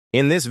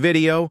In this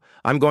video,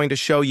 I'm going to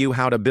show you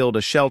how to build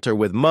a shelter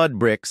with mud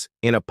bricks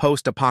in a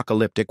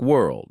post-apocalyptic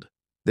world.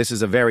 This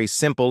is a very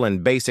simple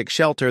and basic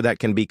shelter that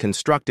can be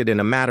constructed in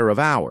a matter of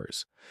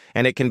hours,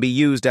 and it can be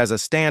used as a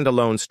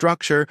standalone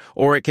structure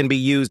or it can be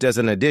used as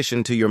an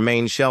addition to your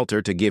main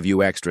shelter to give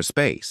you extra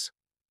space.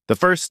 The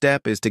first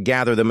step is to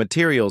gather the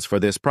materials for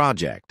this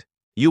project.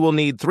 You will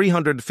need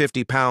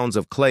 350 pounds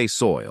of clay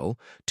soil,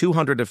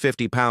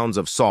 250 pounds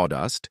of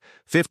sawdust,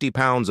 50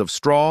 pounds of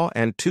straw,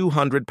 and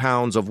 200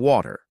 pounds of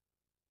water.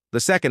 The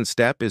second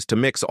step is to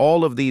mix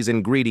all of these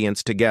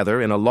ingredients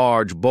together in a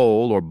large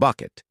bowl or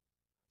bucket.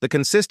 The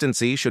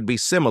consistency should be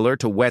similar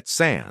to wet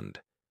sand.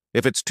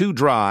 If it's too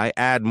dry,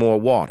 add more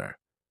water.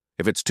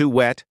 If it's too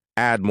wet,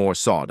 add more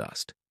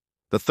sawdust.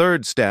 The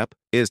third step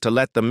is to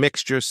let the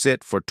mixture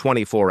sit for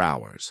 24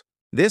 hours.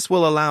 This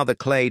will allow the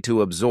clay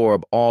to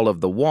absorb all of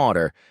the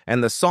water,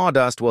 and the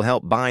sawdust will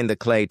help bind the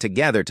clay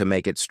together to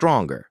make it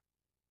stronger.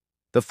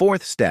 The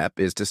fourth step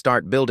is to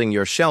start building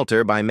your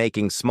shelter by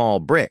making small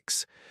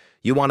bricks.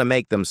 You want to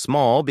make them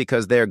small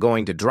because they're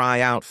going to dry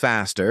out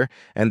faster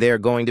and they're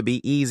going to be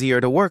easier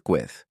to work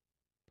with.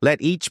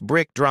 Let each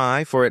brick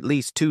dry for at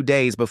least 2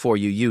 days before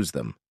you use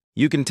them.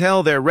 You can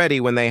tell they're ready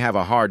when they have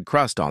a hard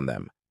crust on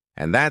them,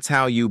 and that's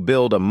how you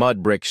build a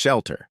mud brick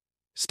shelter.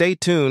 Stay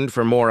tuned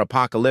for more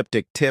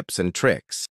apocalyptic tips and tricks.